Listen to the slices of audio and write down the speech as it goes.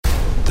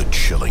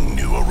chilling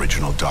new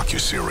original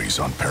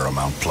docuseries on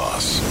Paramount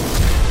Plus.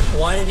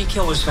 Why did he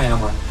kill his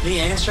family? The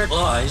answer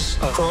lies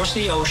across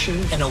the ocean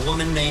in a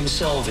woman named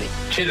Sylvie.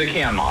 She's a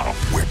Can model.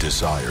 Where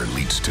desire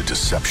leads to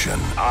deception.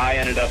 I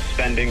ended up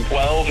spending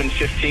 $12,000 and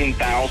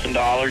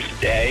 $15,000 a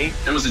day.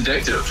 It was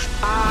addictive.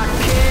 I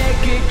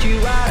can't get you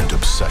out. And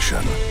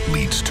obsession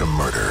leads to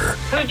murder.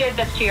 Who did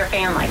this to your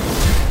family?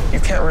 You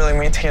can't really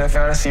maintain a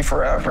fantasy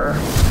forever.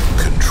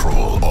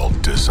 Control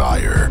Alt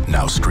Desire.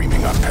 Now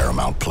streaming on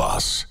Paramount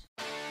Plus.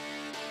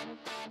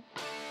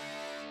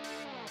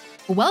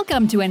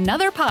 Welcome to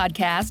another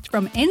podcast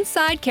from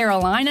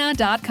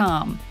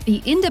InsideCarolina.com,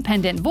 the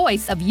independent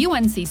voice of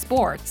UNC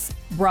Sports.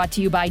 Brought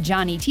to you by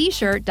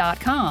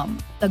JohnnyT-shirt.com,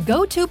 the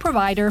go-to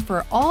provider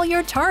for all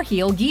your Tar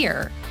Heel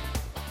gear.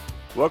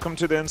 Welcome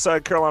to the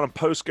Inside Carolina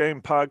Post-Game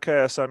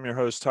Podcast. I'm your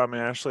host, Tommy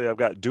Ashley. I've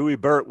got Dewey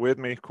Burt with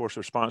me. Of course,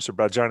 we're sponsored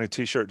by Johnny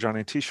T-shirt,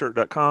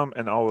 JohnnyT-shirt.com,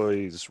 and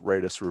always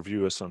rate us,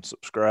 review us, and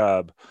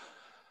subscribe.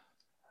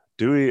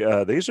 Dewey,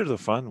 these are the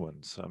fun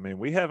ones. I mean,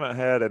 we haven't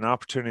had an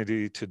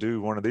opportunity to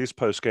do one of these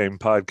post-game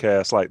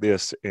podcasts like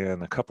this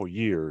in a couple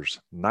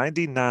years.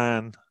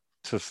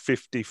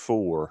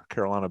 99-54,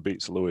 Carolina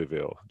beats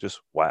Louisville.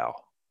 Just wow.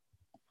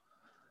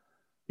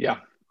 Yeah.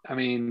 I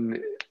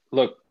mean,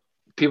 look,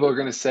 people are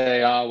going to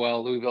say, oh,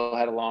 well, Louisville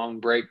had a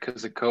long break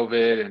because of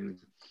COVID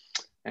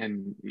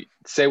and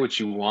say what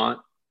you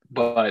want,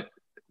 but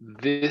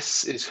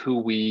this is who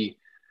we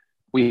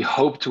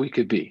hoped we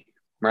could be,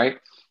 right?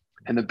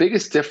 And the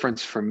biggest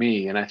difference for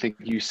me, and I think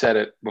you said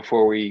it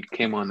before we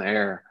came on the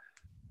air,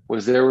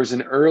 was there was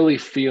an early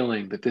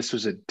feeling that this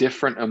was a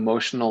different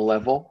emotional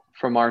level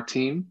from our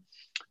team,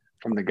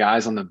 from the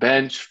guys on the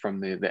bench, from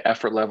the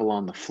effort level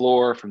on the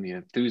floor, from the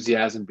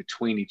enthusiasm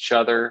between each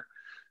other.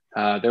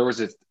 There was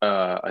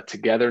a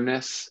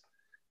togetherness,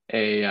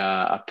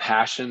 a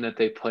passion that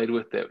they played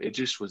with that it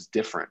just was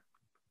different.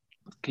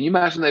 Can you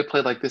imagine they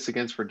played like this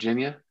against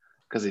Virginia?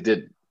 Because they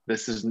did.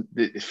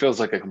 It feels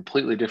like a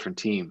completely different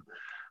team.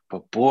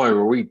 But boy,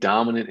 were we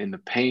dominant in the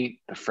paint.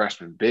 The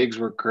freshman bigs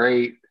were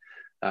great.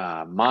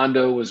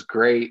 Mondo was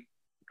great.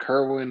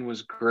 Kerwin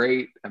was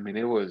great. I mean,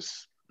 it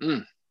was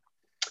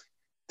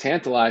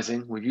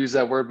tantalizing. We've used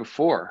that word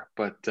before,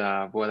 but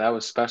boy, that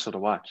was special to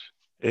watch.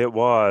 It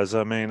was.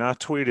 I mean, I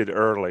tweeted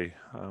early.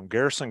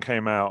 Garrison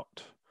came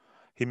out.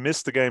 He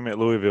missed the game at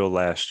Louisville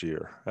last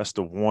year. That's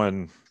the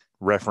one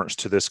reference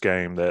to this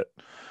game that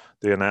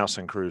the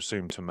announcing crew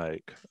seemed to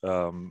make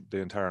the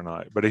entire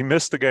night. But he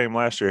missed the game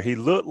last year. He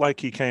looked like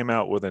he came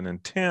out with an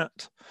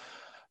intent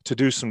to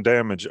do some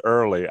damage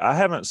early. I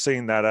haven't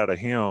seen that out of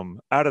him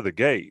out of the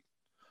gate.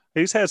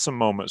 He's had some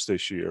moments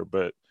this year,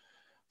 but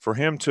for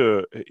him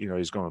to,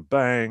 he's going to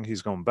bang,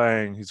 he's going to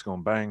bang, he's going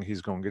to bang,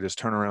 he's going to get his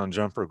turnaround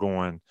jumper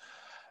going.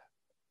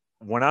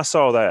 When I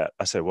saw that,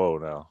 I said, whoa,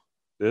 now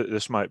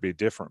this might be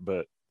different,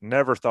 but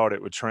never thought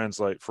it would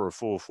translate for a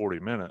full 40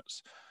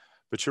 minutes.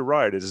 But you're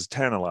right, it is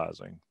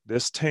tantalizing.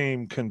 This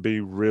team can be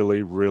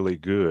really, really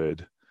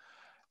good.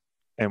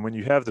 And when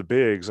you have the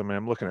bigs, I mean,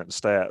 I'm looking at the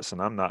stats,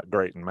 and I'm not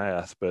great in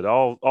math, but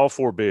all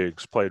four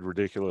bigs played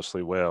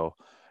ridiculously well.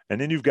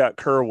 And then you've got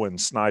Kerwin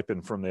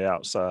sniping from the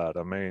outside.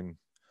 I mean,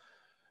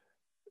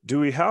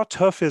 Dewey, how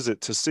tough is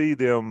it to see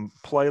them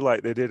play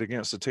like they did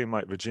against a team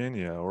like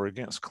Virginia or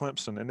against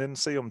Clemson and then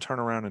see them turn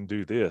around and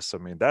do this? I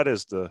mean,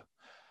 that's going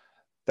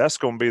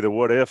to be the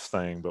what if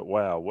thing, but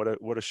wow,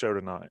 what a show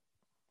tonight.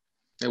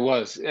 It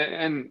was.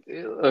 And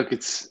look,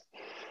 it's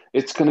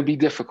going to be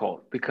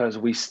difficult because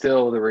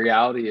the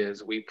reality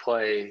is we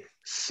play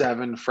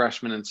 7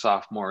 freshmen and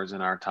sophomores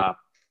in our top,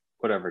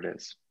 whatever it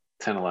is,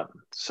 10, 11.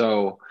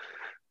 So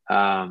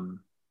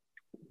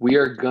we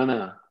are going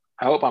to,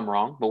 I hope I'm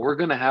wrong, but we're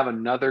going to have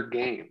another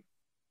game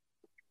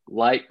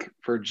like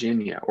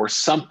Virginia or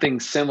something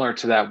similar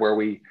to that where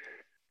we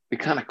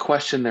kind of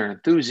question their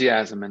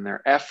enthusiasm and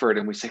their effort.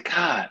 And we say,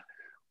 God,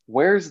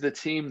 where's the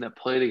team that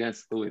played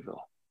against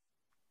Louisville?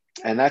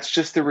 And that's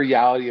just the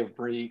reality of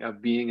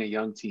being a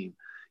young team.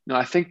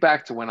 I think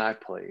back to when I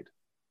played,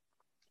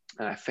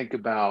 and I think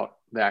about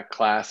that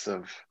class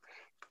of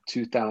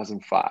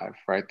 2005,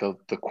 right? The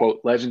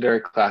quote,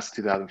 legendary class of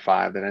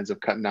 2005 that ends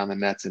up cutting down the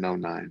nets in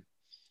 2009.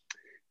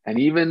 And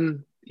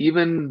even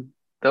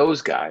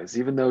those guys,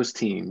 even those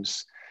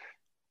teams,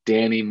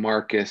 Danny,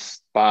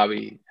 Marcus,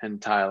 Bobby,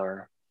 and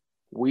Tyler,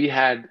 we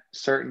had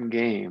certain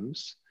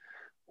games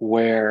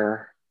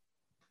where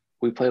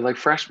we played like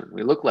freshmen.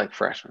 We looked like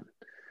freshmen.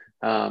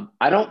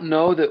 I don't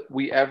know that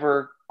we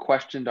ever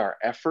questioned our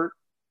effort,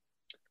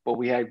 but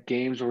we had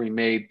games where we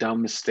made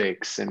dumb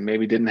mistakes and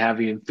maybe didn't have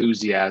the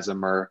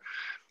enthusiasm or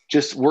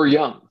just we're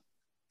young.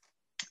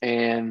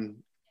 And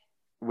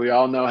we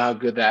all know how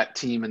good that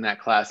team and that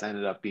class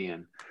ended up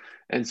being.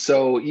 And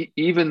so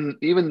even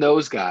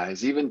those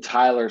guys, even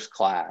Tyler's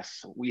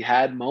class, we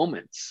had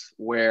moments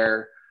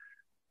where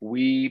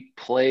we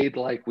played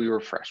like we were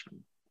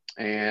freshmen.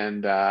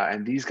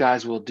 And these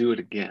guys will do it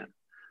again.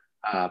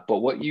 But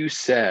what you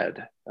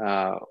said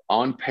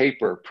on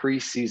paper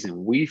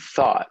preseason, we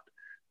thought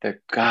that,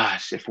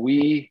 gosh, if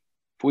we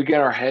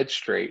get our head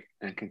straight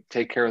and can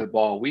take care of the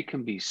ball, we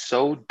can be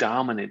so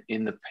dominant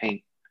in the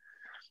paint.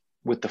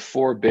 with the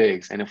four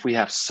bigs. And if we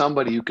have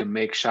somebody who can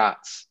make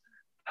shots,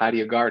 how do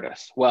you guard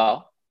us?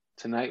 Well,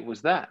 tonight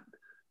was that.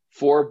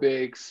 Four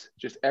bigs.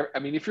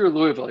 If you're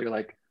Louisville, you're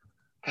like,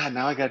 God,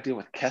 now I got to deal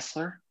with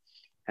Kessler.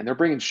 And they're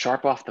bringing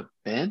Sharp off the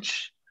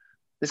bench.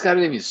 This guy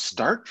didn't even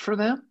start for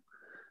them.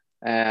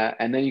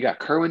 And then you got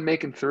Kerwin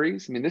making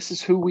threes. I mean, this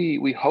is who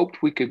we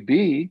hoped we could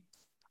be.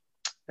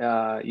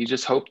 You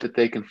just hope that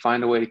they can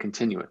find a way to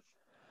continue it.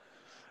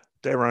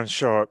 Day'Ron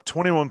Sharp,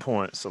 21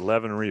 points,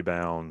 11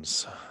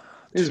 rebounds.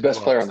 He's the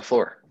best player on the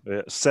floor.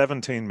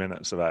 17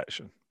 minutes of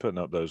action, putting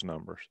up those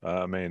numbers.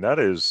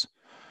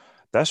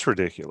 That's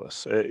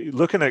ridiculous.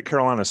 Looking at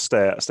Carolina's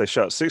stats, they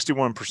shot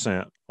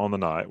 61% on the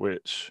night,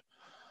 which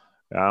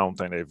I don't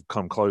think they've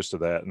come close to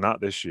that.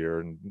 Not this year,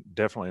 and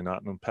definitely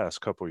not in the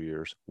past couple of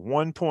years.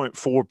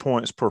 1.4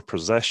 points per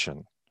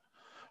possession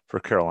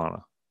for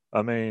Carolina.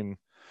 I mean,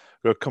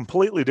 a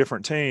completely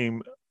different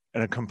team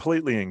and a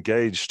completely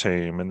engaged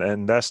team.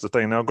 And that's the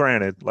thing. Now,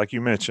 granted, like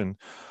you mentioned,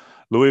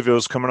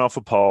 Louisville's coming off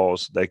a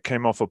pause. They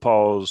came off a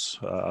pause,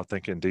 I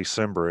think, in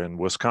December, and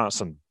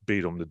Wisconsin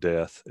beat them to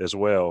death as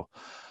well.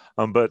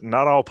 But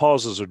not all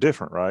pauses are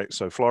different, right?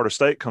 So Florida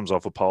State comes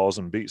off a pause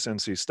and beats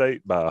NC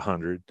State by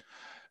 100.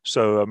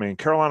 So, I mean,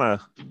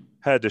 Carolina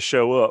had to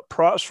show up.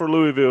 Props for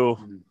Louisville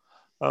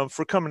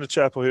for coming to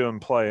Chapel Hill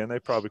and play, and they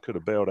probably could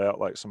have bailed out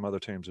like some other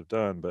teams have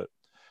done. But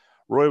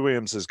Roy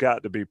Williams has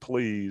got to be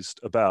pleased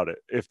about it.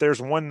 If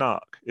there's one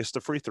knock, it's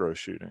the free throw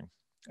shooting.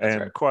 That's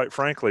and right. Quite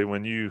frankly,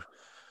 when you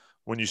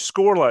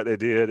score like they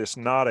did, it's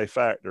not a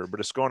factor, but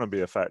it's going to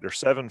be a factor.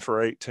 7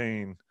 for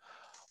 18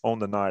 on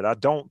the night. I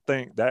don't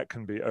think that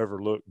can be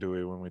overlooked,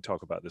 Dewey, when we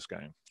talk about this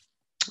game.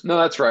 No,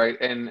 that's right.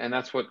 And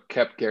that's what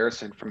kept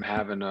Garrison from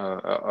having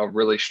a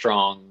really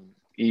strong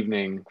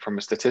evening from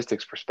a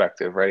statistics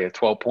perspective, right? He had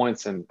 12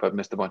 points but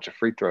missed a bunch of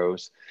free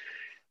throws.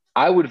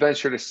 I would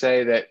venture to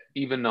say that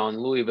even on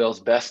Louisville's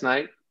best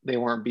night, they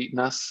weren't beating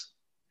us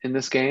in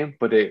this game,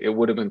 but it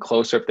would have been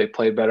closer if they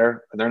played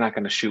better. They're not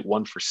going to shoot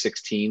 1 for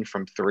 16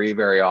 from three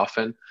very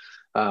often.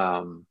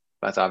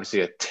 That's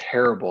obviously a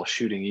terrible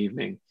shooting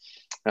evening.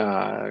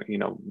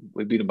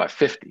 We beat them by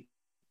 50.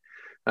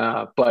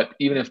 But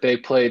even if they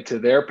played to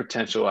their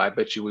potential, I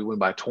bet you we win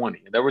by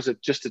 20. There was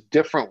just a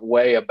different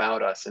way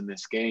about us in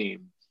this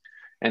game.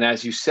 And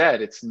as you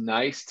said, it's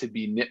nice to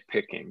be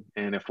nitpicking.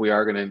 And if we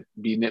are going to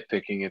be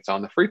nitpicking, it's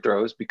on the free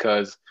throws,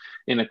 because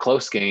in a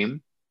close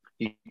game,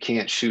 you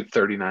can't shoot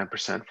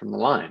 39% from the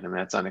line, and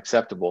that's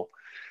unacceptable.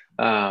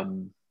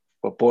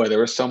 But boy, there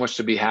was so much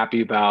to be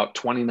happy about.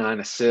 29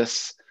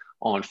 assists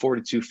on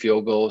 42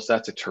 field goals.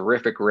 That's a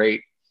terrific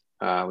rate.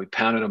 We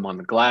pounded them on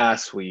the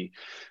glass. We,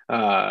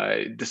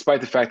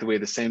 despite the fact that we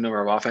had the same number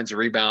of offensive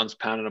rebounds,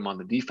 pounded them on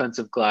the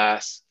defensive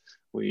glass.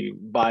 We,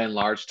 by and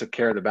large, took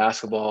care of the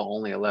basketball,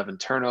 only 11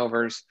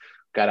 turnovers,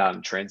 got out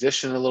in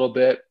transition a little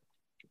bit.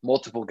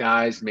 Multiple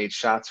guys made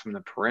shots from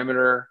the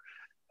perimeter.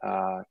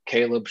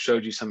 Caleb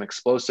showed you some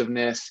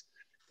explosiveness.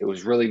 It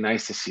was really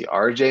nice to see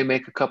RJ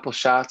make a couple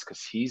shots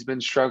because he's been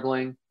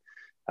struggling.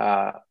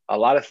 A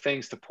lot of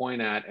things to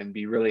point at and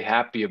be really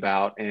happy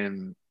about.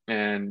 And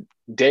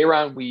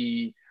Day'Ron,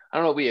 I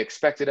don't know what we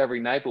expected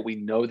every night, but we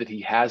know that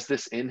he has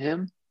this in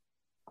him.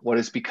 What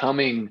is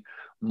becoming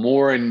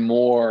more and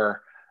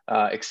more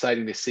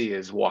exciting to see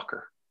is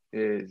Walker,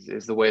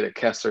 is the way that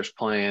Kessler's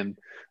playing,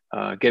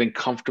 getting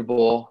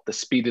comfortable. The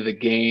speed of the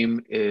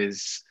game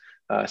is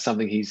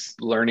something he's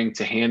learning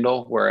to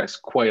handle, whereas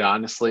quite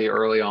honestly,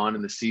 early on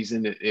in the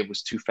season, it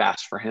was too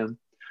fast for him.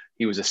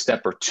 He was a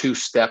step or two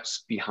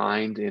steps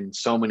behind in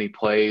so many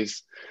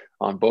plays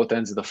on both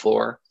ends of the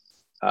floor.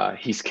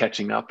 He's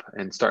catching up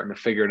and starting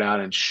to figure it out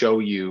and show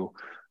you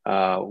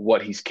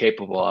what he's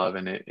capable of.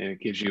 And it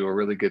gives you a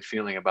really good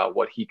feeling about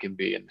what he can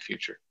be in the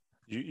future.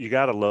 You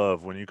got to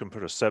love when you can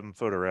put a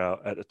 7-footer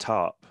out at the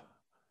top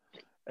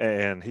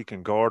and he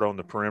can guard on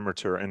the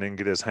perimeter and then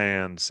get his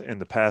hands in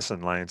the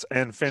passing lanes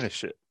and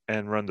finish it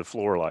and run the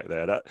floor like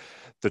that.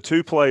 The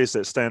two plays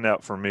that stand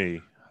out for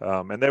me,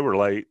 and they were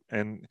late,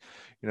 and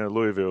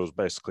Louisville was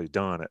basically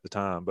done at the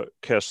time, but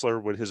Kessler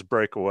with his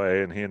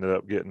breakaway, and he ended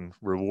up getting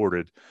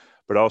rewarded,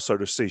 but also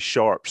to see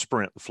Sharp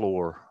sprint the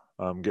floor,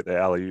 get the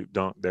alley-oop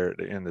dunk there at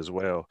the end as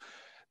well.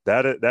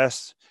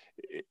 That's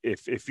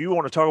if you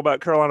want to talk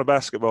about Carolina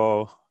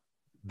basketball,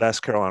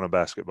 that's Carolina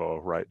basketball,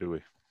 right,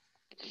 Dewey?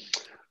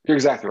 You're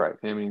exactly right.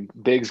 I mean,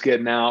 bigs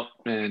getting out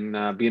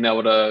and being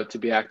able to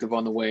be active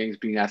on the wings,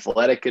 being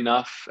athletic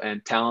enough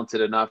and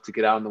talented enough to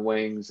get out on the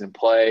wings and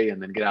play, and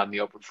then get out in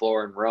the open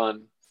floor and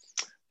run.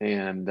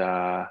 And,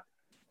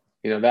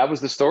 that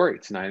was the story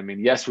tonight. I mean,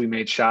 yes, we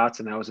made shots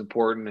and that was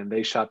important, and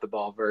they shot the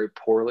ball very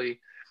poorly.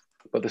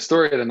 But the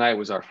story of the night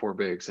was our four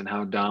bigs and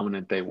how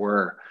dominant they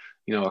were.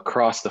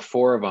 Across the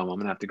four of them, I'm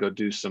going to have to go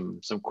do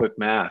some quick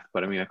math.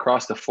 But, I mean,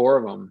 across the four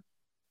of them,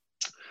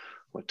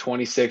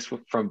 26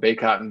 from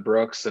Bacot and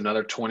Brooks,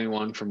 another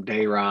 21 from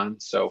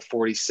Day'Ron, so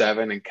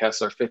 47, and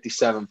Kessler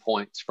 57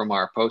 points from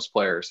our post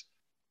players.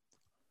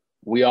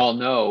 We all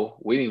know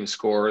we didn't even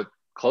score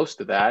close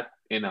to that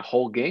in a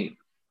whole game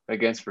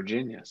against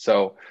Virginia.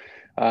 So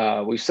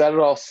we've said it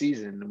all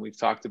season, and we've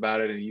talked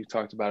about it, and you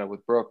talked about it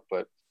with Brooke,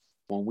 but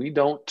when we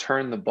don't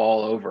turn the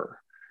ball over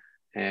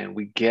and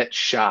we get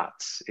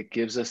shots, it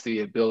gives us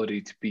the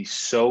ability to be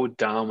so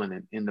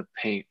dominant in the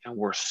paint. And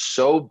we're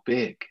so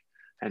big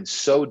and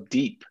so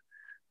deep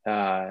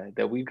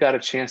that we've got a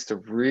chance to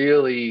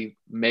really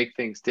make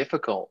things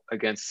difficult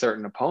against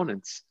certain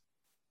opponents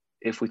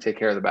if we take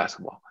care of the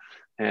basketball.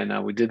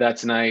 And we did that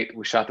tonight.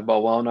 We shot the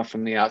ball well enough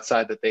from the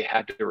outside that they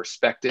had to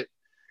respect it.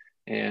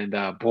 And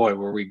boy,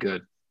 were we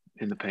good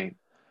in the paint.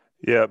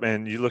 Yeah,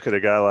 and you look at a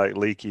guy like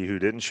Leaky who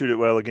didn't shoot it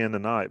well again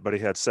tonight, but he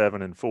had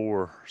 7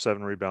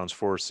 rebounds,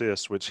 4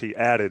 assists, which he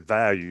added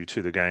value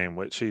to the game,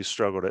 which he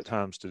struggled at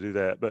times to do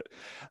that. But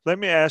let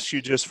me ask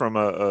you, just from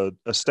a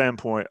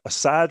standpoint,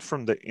 aside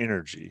from the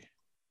energy,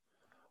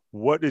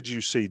 what did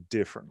you see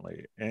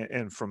differently?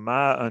 And from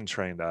my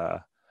untrained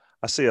eye,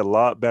 I see a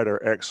lot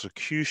better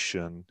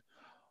execution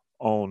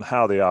on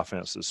how the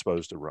offense is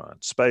supposed to run.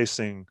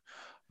 Spacing,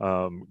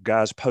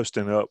 guys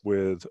posting up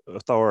with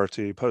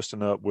authority,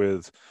 posting up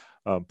with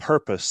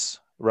purpose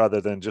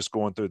rather than just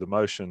going through the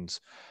motions.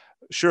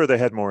 Sure, they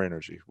had more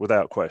energy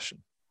without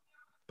question,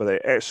 but they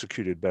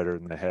executed better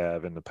than they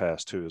have in the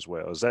past too as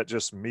well. Is that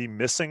just me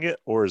missing it,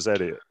 or is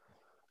that it?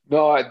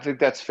 No, I think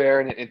that's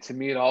fair. And to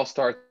me, it all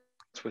starts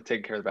with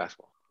taking care of the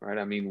basketball, right?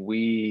 I mean,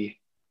 we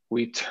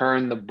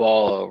turn the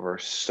ball over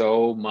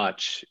so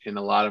much in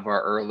a lot of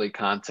our early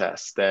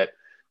contests that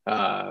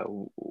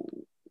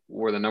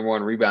we're the number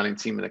one rebounding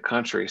team in the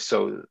country.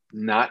 So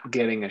not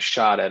getting a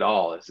shot at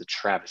all is a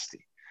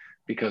travesty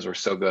because we're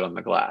so good on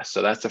the glass.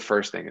 So that's the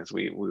first thing, is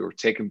we were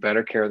taking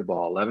better care of the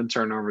ball. 11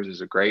 turnovers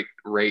is a great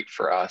rate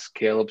for us.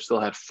 Caleb still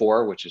had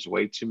 4, which is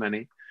way too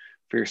many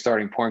for your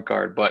starting point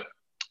guard. But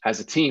as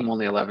a team,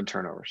 only 11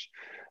 turnovers,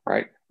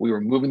 right? We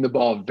were moving the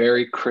ball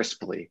very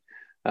crisply.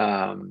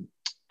 And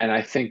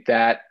I think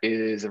that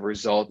is a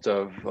result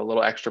of a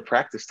little extra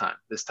practice time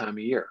this time of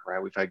year,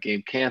 right? We've had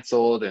game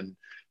canceled and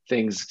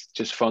things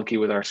just funky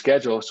with our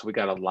schedule. So we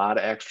got a lot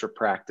of extra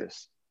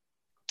practice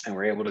and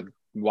we're able to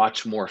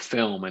watch more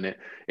film. And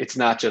it's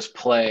not just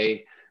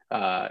play,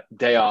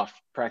 day off,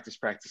 practice,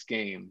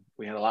 game.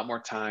 We had a lot more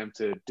time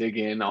to dig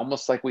in,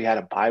 almost like we had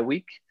a bye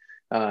week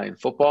in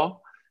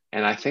football.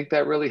 And I think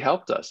that really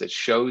helped us. It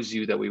shows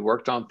you that we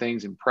worked on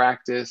things in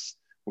practice.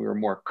 We were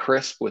more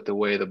crisp with the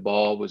way the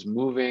ball was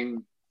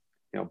moving.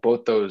 You know,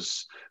 both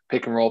those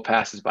pick and roll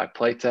passes by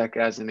Playtech,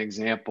 as an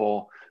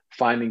example,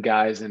 finding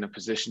guys in a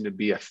position to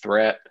be a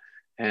threat.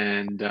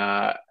 And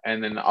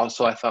then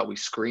also I thought we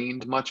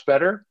screened much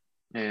better.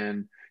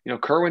 And, you know,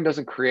 Kerwin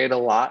doesn't create a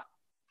lot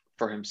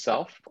for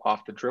himself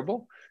off the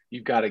dribble.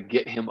 You've got to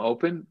get him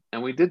open.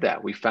 And we did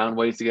that. We found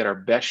ways to get our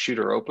best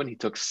shooter open. He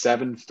took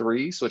 7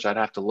 threes, which I'd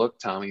have to look,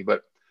 Tommy,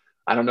 but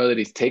I don't know that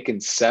he's taken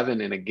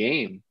 7 in a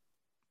game.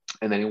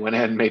 And then he went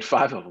ahead and made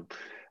 5 of them.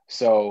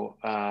 So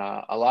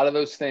a lot of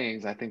those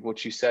things, I think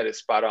what you said is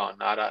spot on.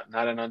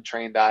 Not an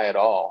untrained eye at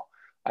all,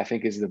 I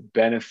think, is the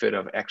benefit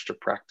of extra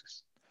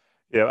practice.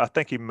 Yeah, I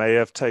think he may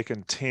have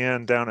taken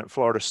 10 down at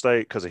Florida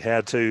State because he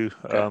had to,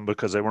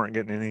 because they weren't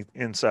getting any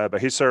inside.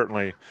 But he's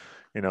certainly,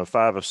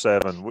 5 of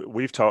 7.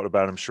 We've talked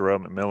about him.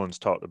 Sherrell McMillan's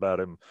talked about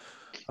him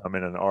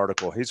in an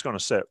article. He's going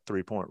to set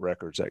 3-point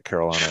records at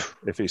Carolina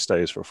if he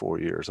stays for 4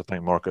 years. I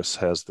think Marcus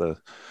has the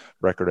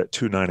record at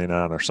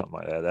 299 or something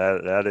like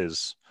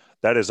that.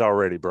 That is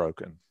already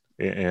broken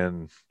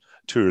in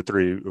 2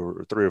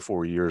 or 3 or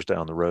 4 years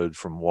down the road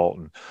from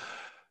Walton.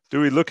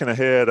 Dewey, looking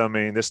ahead, I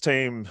mean, this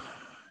team,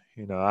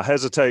 I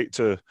hesitate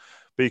to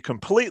be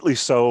completely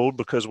sold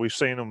because we've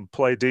seen them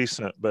play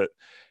decent, but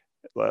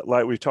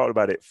like we've talked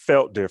about, it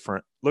felt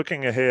different.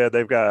 Looking ahead,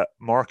 they've got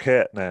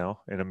Marquette now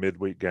in a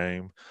midweek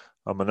game,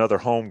 another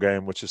home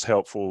game, which is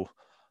helpful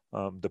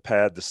to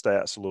pad the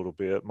stats a little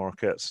bit.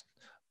 Marquette's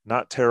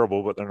not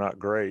terrible, but they're not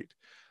great.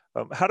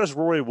 How does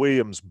Roy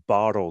Williams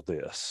bottle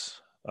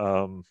this?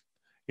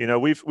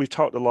 We've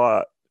talked a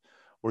lot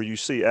where you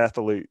see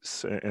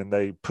athletes and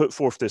they put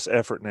forth this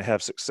effort and they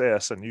have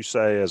success, and you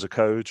say as a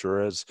coach or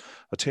as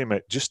a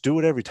teammate, just do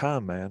it every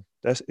time, man.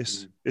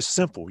 It's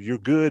simple. You're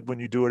good when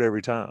you do it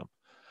every time.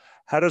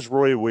 How does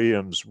Roy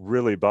Williams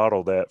really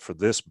bottle that for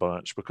this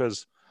bunch?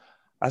 Because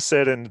I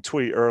said in the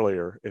tweet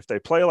earlier, if they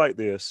play like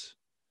this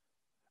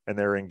and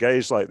they're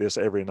engaged like this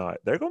every night,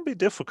 they're going to be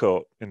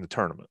difficult in the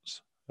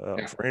tournaments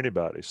for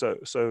anybody.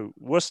 So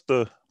what's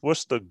the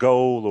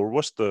goal, or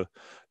what's the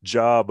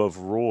job of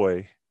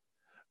Roy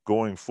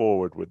going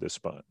forward with this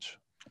bunch?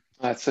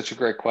 That's such a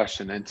great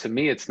question. And to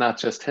me, it's not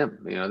just him.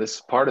 This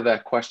part of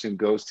that question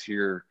goes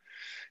to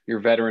your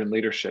veteran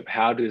leadership.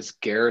 How does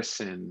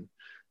Garrison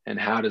and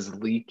how does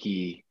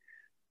Leaky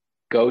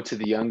go to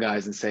the young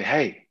guys and say,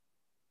 hey,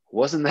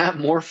 wasn't that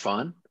more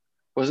fun?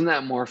 Wasn't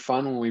that more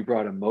fun when we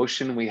brought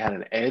emotion? We had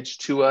an edge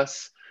to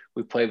us.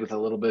 We played with a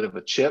little bit of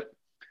a chip.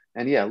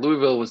 And yeah,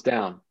 Louisville was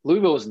down.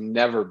 Louisville was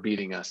never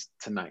beating us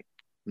tonight.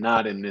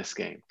 Not in this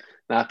game.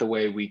 Not the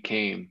way we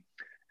came.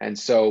 And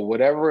so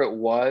whatever it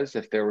was,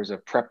 if there was a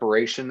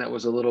preparation that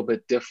was a little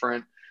bit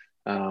different,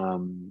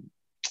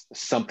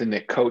 something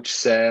that coach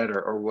said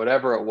or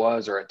whatever it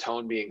was, or a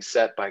tone being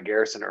set by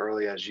Garrison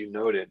early, as you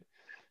noted,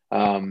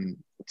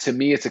 to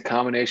me, it's a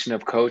combination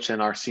of coach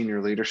and our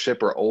senior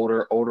leadership or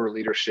older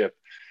leadership,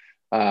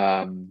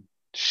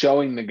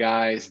 showing the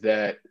guys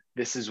that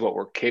this is what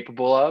we're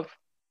capable of.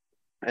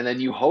 And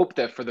then you hope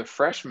that for the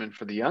freshmen,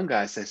 for the young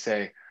guys, they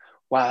say,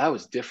 wow, that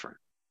was different.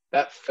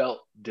 That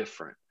felt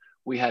different.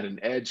 We had an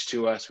edge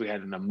to us. We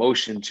had an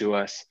emotion to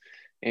us.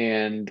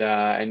 And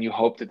you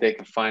hope that they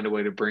can find a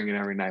way to bring it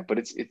every night.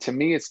 But to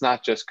me, it's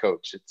not just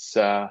coach. It's,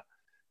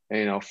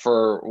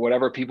 for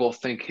whatever people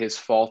think his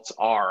faults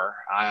are,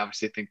 I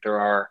obviously think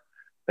there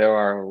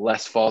are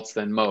less faults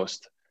than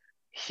most.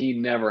 He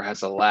never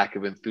has a lack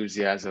of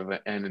enthusiasm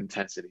and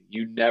intensity.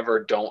 You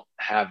never don't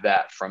have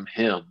that from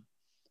him.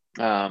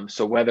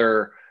 So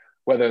whether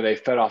they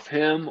fed off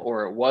him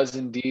or it was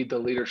indeed the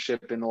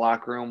leadership in the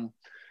locker room,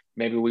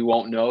 maybe we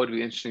won't know. It'd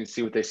be interesting to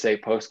see what they say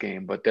post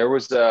game. But there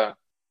was a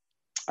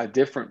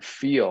different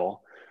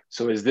feel.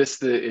 So is this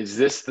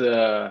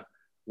the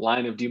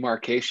line of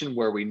demarcation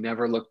where we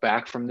never look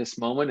back from this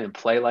moment and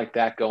play like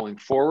that going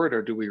forward,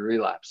 or do we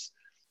relapse?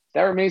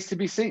 That remains to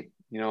be seen.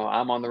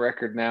 I'm on the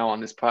record now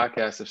on this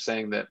podcast of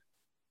saying that,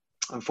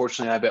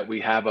 unfortunately, I bet we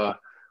have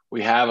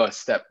a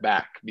step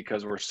back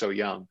because we're so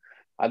young.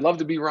 I'd love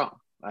to be wrong.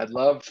 I'd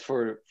love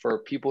for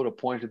people to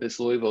point to this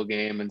Louisville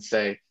game and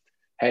say,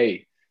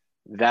 hey,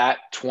 that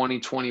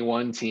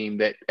 2021 team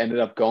that ended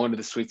up going to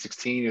the Sweet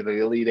 16 or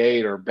the Elite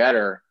Eight or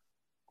better,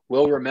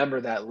 we'll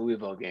remember that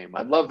Louisville game.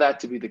 I'd love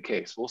that to be the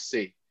case. We'll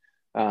see.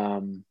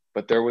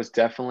 But there was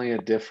definitely a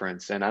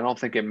difference, and I don't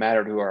think it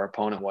mattered who our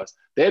opponent was.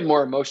 They had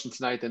more emotion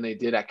tonight than they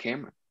did at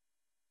Cameron,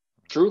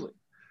 truly.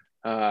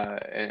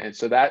 And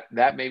so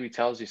that maybe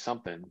tells you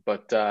something,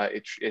 but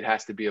it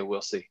has to be a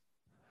we'll see.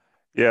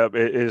 Yeah,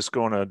 it is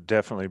going to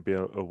definitely be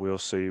a we'll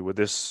see. With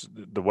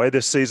the way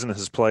this season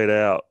has played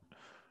out,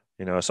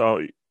 so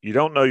you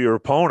don't know your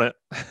opponent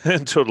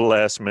until the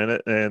last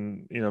minute,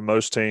 and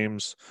most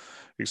teams,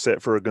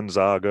 except for a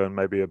Gonzaga and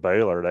maybe a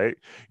Baylor,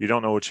 you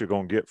don't know what you're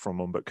going to get from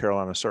them. But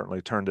Carolina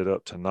certainly turned it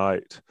up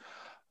tonight.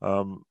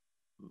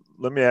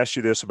 Let me ask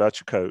you this about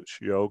your coach,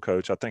 your old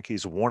coach. I think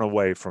he's one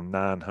away from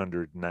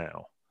 900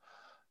 now.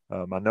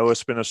 I know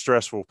it's been a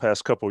stressful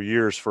past couple of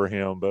years for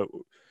him, but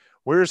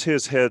where's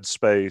his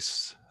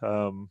headspace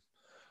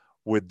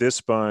with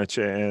this bunch,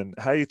 and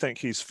how you think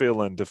he's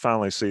feeling to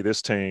finally see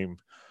this team,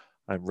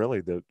 and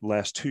really the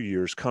last 2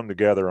 years, come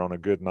together on a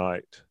good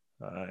night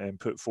and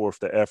put forth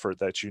the effort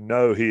that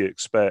he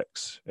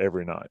expects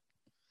every night?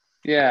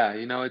 Yeah,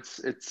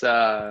 it's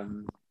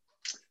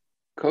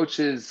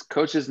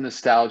coaches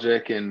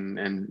nostalgic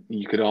and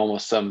you could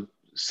almost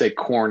say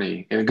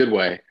corny in a good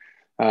way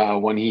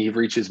when he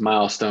reaches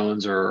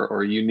milestones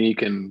or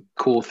unique and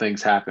cool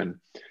things happen.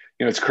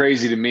 It's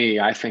crazy to me.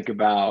 I think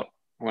about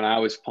when I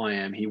was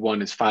playing, he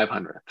won his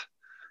 500th.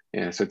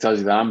 Yeah, so it tells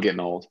you that I'm getting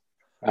old.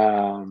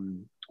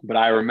 But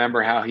I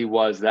remember how he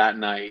was that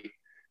night,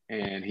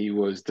 and he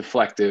was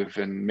deflective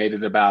and made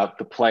it about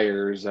the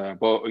players,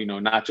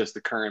 not just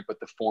the current,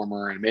 but the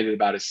former, and made it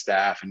about his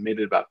staff and made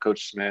it about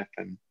Coach Smith.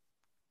 And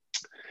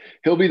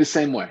he'll be the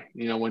same way.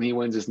 When he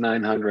wins his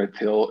 900th,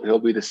 he'll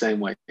be the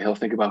same way. He'll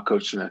think about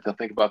Coach Smith. He'll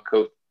think about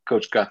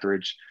Coach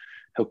Guthridge.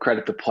 He'll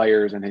credit the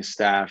players and his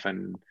staff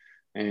and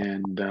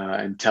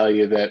tell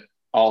you that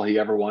all he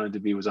ever wanted to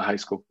be was a high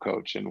school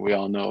coach. And we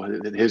all know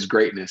that his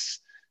greatness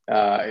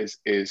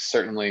is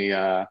certainly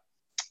at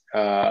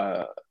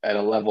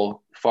a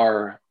level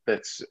far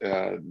that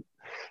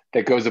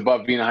goes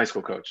above being a high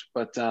school coach.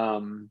 But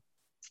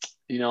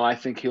I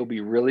think he'll be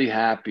really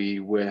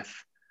happy with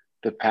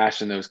the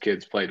passion those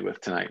kids played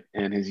with tonight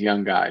and his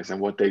young guys and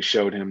what they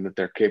showed him that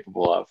they're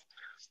capable of.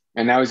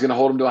 And now he's going to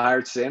hold them to a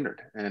higher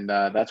standard. And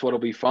that's what'll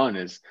be fun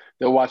is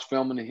they'll watch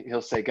film and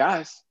he'll say,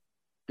 guys,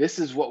 this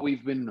is what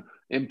we've been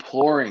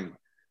imploring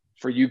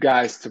for you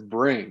guys to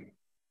bring.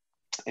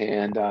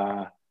 And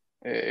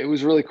it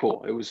was really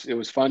cool. It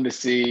was fun to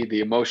see the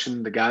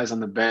emotion, the guys on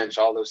the bench,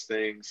 all those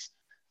things.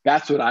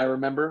 That's what I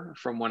remember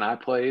from when I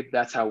played.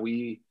 That's how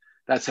we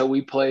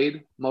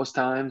played most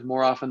times,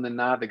 more often than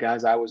not, the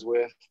guys I was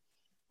with.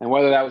 And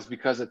whether that was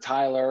because of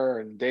Tyler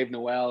and Dave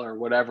Noel or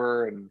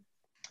whatever. And,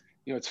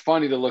 it's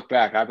funny to look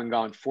back. I've been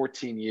gone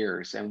 14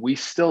 years and we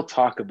still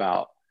talk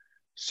about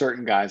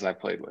certain guys I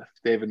played with,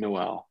 David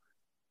Noel,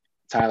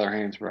 Tyler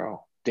Hansbrough,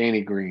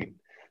 Danny Green.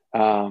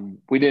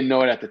 We didn't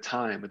know it at the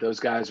time, but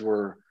those guys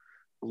were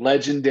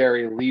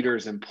legendary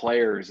leaders and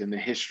players in the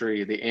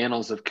history, the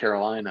annals of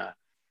Carolina.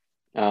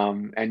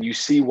 And you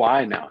see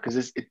why now,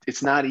 because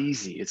it's not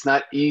easy. It's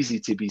not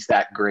easy to be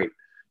that great.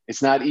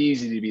 It's not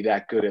easy to be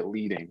that good at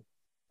leading.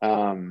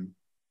 And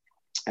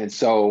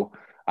so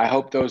I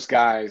hope those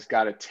guys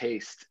got a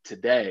taste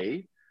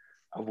today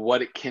of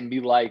what it can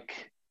be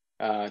like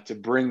to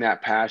bring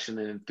that passion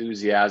and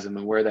enthusiasm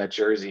and wear that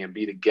jersey and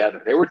be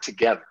together. They were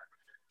together.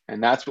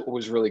 And that's what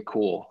was really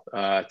cool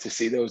to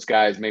see those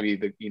guys, maybe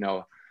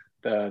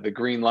the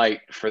green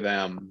light for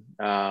them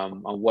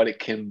on what it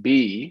can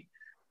be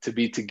to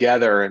be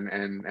together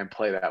and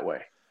play that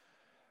way.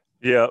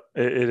 Yeah,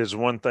 it is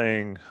one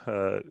thing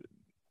I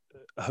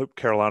hope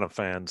Carolina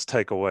fans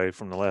take away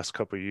from the last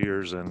couple of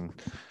years and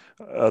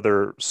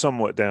other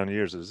somewhat down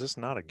years is this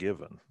not a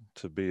given.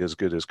 to be as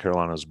good as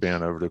Carolina's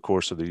been over the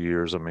course of the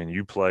years. I mean,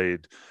 you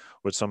played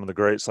with some of the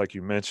greats, like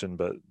you mentioned,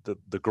 but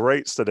the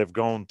greats that have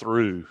gone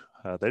through,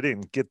 they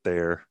didn't get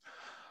there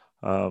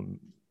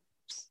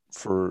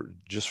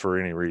for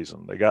any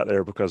reason. They got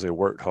there because they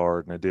worked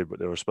hard and they did what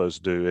they were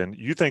supposed to do. And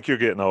you think you're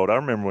getting old. I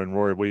remember when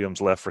Roy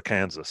Williams left for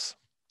Kansas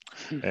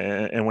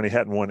and when he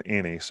hadn't won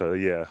any. So,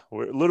 yeah,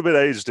 we're a little bit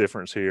age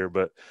difference here.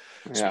 But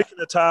speaking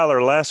of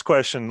Tyler, last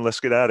question, let's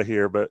get out of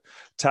here. But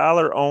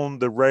Tyler on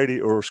the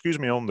radio, or excuse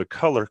me, on the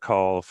color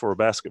call for a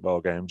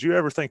basketball game, do you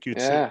ever think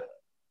you'd see that?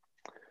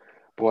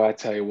 Boy, I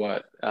tell you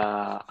what,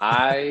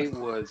 I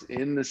was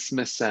in the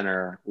Smith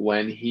Center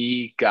when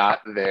he got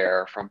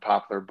there from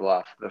Poplar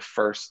Bluff the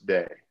first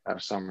day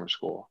of summer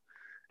school.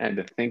 And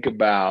to think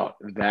about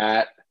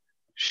that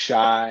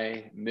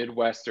shy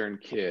Midwestern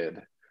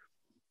kid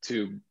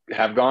to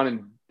have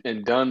gone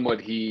and done what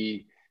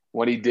he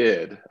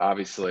did,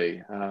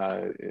 obviously,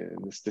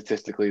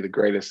 statistically the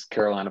greatest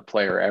Carolina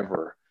player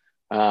ever,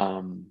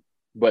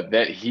 but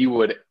that he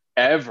would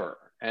ever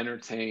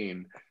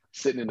entertain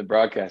sitting in the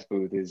broadcast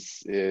booth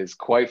is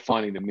quite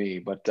funny to me.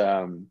 But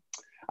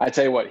I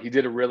tell you what, he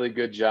did a really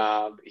good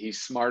job. He's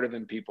smarter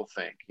than people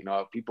think. You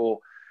know,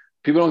 people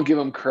don't give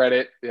him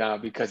credit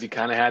because he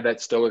kind of had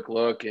that stoic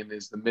look and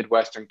is the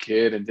Midwestern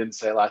kid and didn't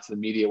say a lot to the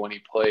media when he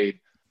played.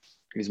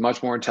 He's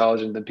much more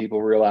intelligent than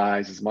people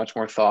realize. He's much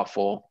more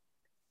thoughtful,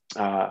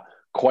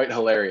 quite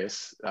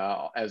hilarious,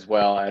 as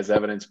well, as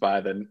evidenced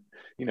by the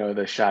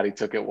shot he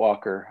took at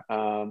Walker.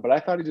 But I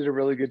thought he did a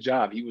really good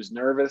job. He was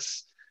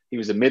nervous. He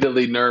was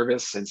admittedly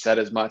nervous and said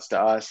as much to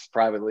us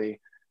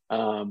privately,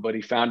 but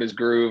he found his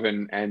groove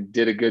and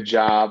did a good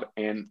job.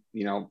 And,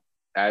 you know,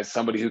 as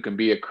somebody who can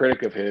be a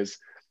critic of his,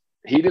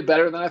 he did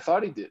better than I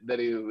thought he did,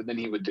 than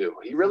he would do.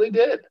 He really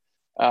did.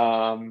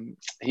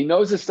 He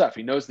knows his stuff.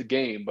 He knows the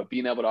game, but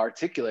being able to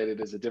articulate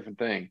it is a different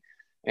thing.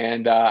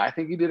 And I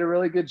think he did a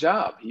really good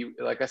job.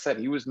 Like I said,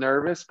 he was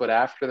nervous, but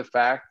after the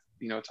fact,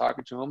 you know,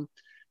 talking to him,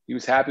 he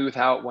was happy with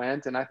how it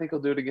went, and I think he'll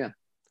do it again.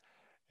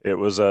 It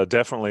was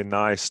definitely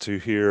nice to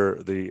hear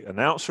the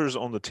announcers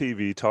on the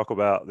TV talk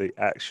about the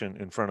action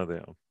in front of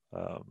them.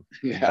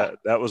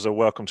 That was a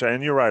welcome change.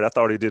 And you're right. I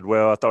thought he did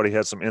well. I thought he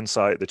had some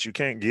insight that you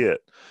can't get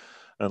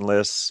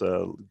unless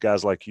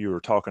guys like you are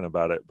talking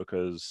about it,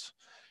 because,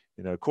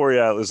 you know, Corey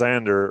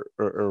Alexander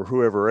or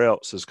whoever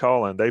else is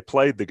calling, they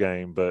played the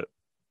game, but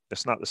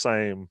it's not the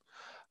same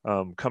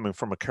coming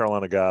from a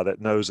Carolina guy that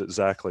knows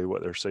exactly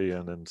what they're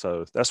seeing. And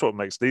so that's what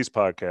makes these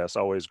podcasts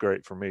always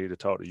great for me, to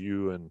talk to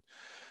you and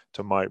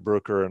to Mike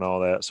Brooker and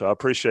all that. So I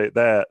appreciate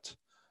that.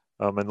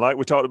 And like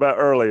we talked about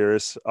earlier,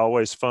 it's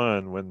always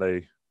fun when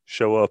they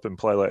show up and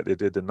play like they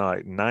did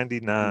tonight,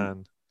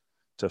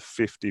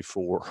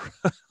 99-54.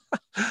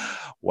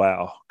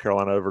 Wow.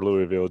 Carolina over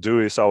Louisville.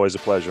 Dewey, it's always a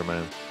pleasure,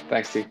 man.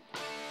 Thanks, Steve.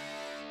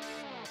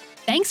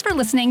 Thanks for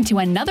listening to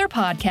another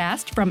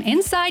podcast from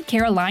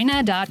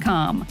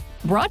InsideCarolina.com.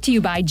 Brought to you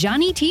by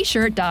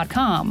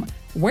JohnnyT-shirt.com.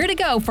 Where to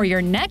go for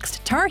your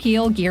next Tar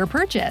Heel gear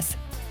purchase.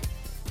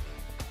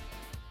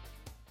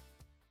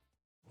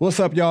 What's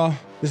up, y'all?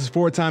 This is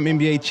four-time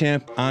NBA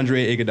champ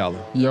Andre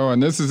Iguodala. Yo,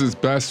 and this is his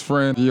best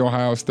friend, the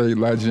Ohio State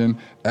legend,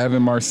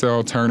 Evan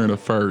Marcel Turner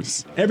I.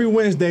 Every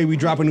Wednesday, we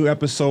drop a new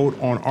episode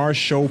on our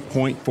show,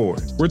 Point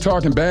Forward. We're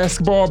talking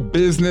basketball,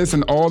 business,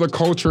 and all the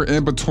culture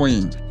in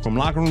between. From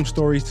locker room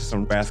stories to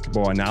some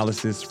basketball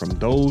analysis from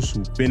those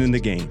who've been in the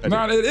game.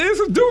 Now, it is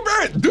a dude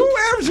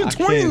averaging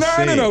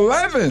 29 and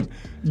 11.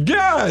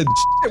 God,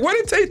 what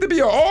did it take to be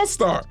an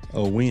all-star?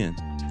 A win.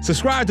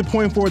 Subscribe to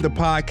Point Forward, the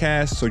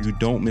podcast, so you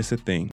don't miss a thing.